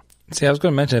Artifact right now. See, I was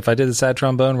going to mention, if I did the sad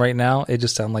trombone right now, it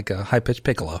just sounded like a high-pitched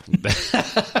piccolo.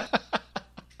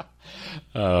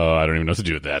 Oh, I don't even know what to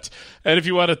do with that. And if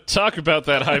you want to talk about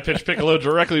that high-pitched piccolo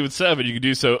directly with Seven, you can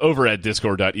do so over at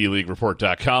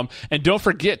discord.eleaguereport.com. And don't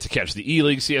forget to catch the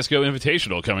E-League CSGO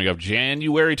Invitational coming up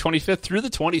January 25th through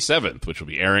the 27th, which will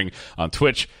be airing on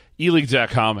Twitch,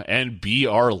 eleague.com, and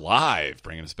BR Live,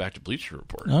 bringing us back to Bleacher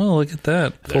Report. Oh, look at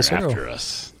that. They're after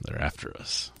us. They're after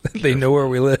us. They know where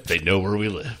we live. They know where we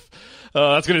live.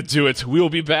 That's going to do it. We will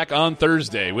be back on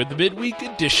Thursday with the midweek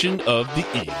edition of the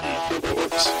E-League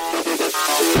Reports.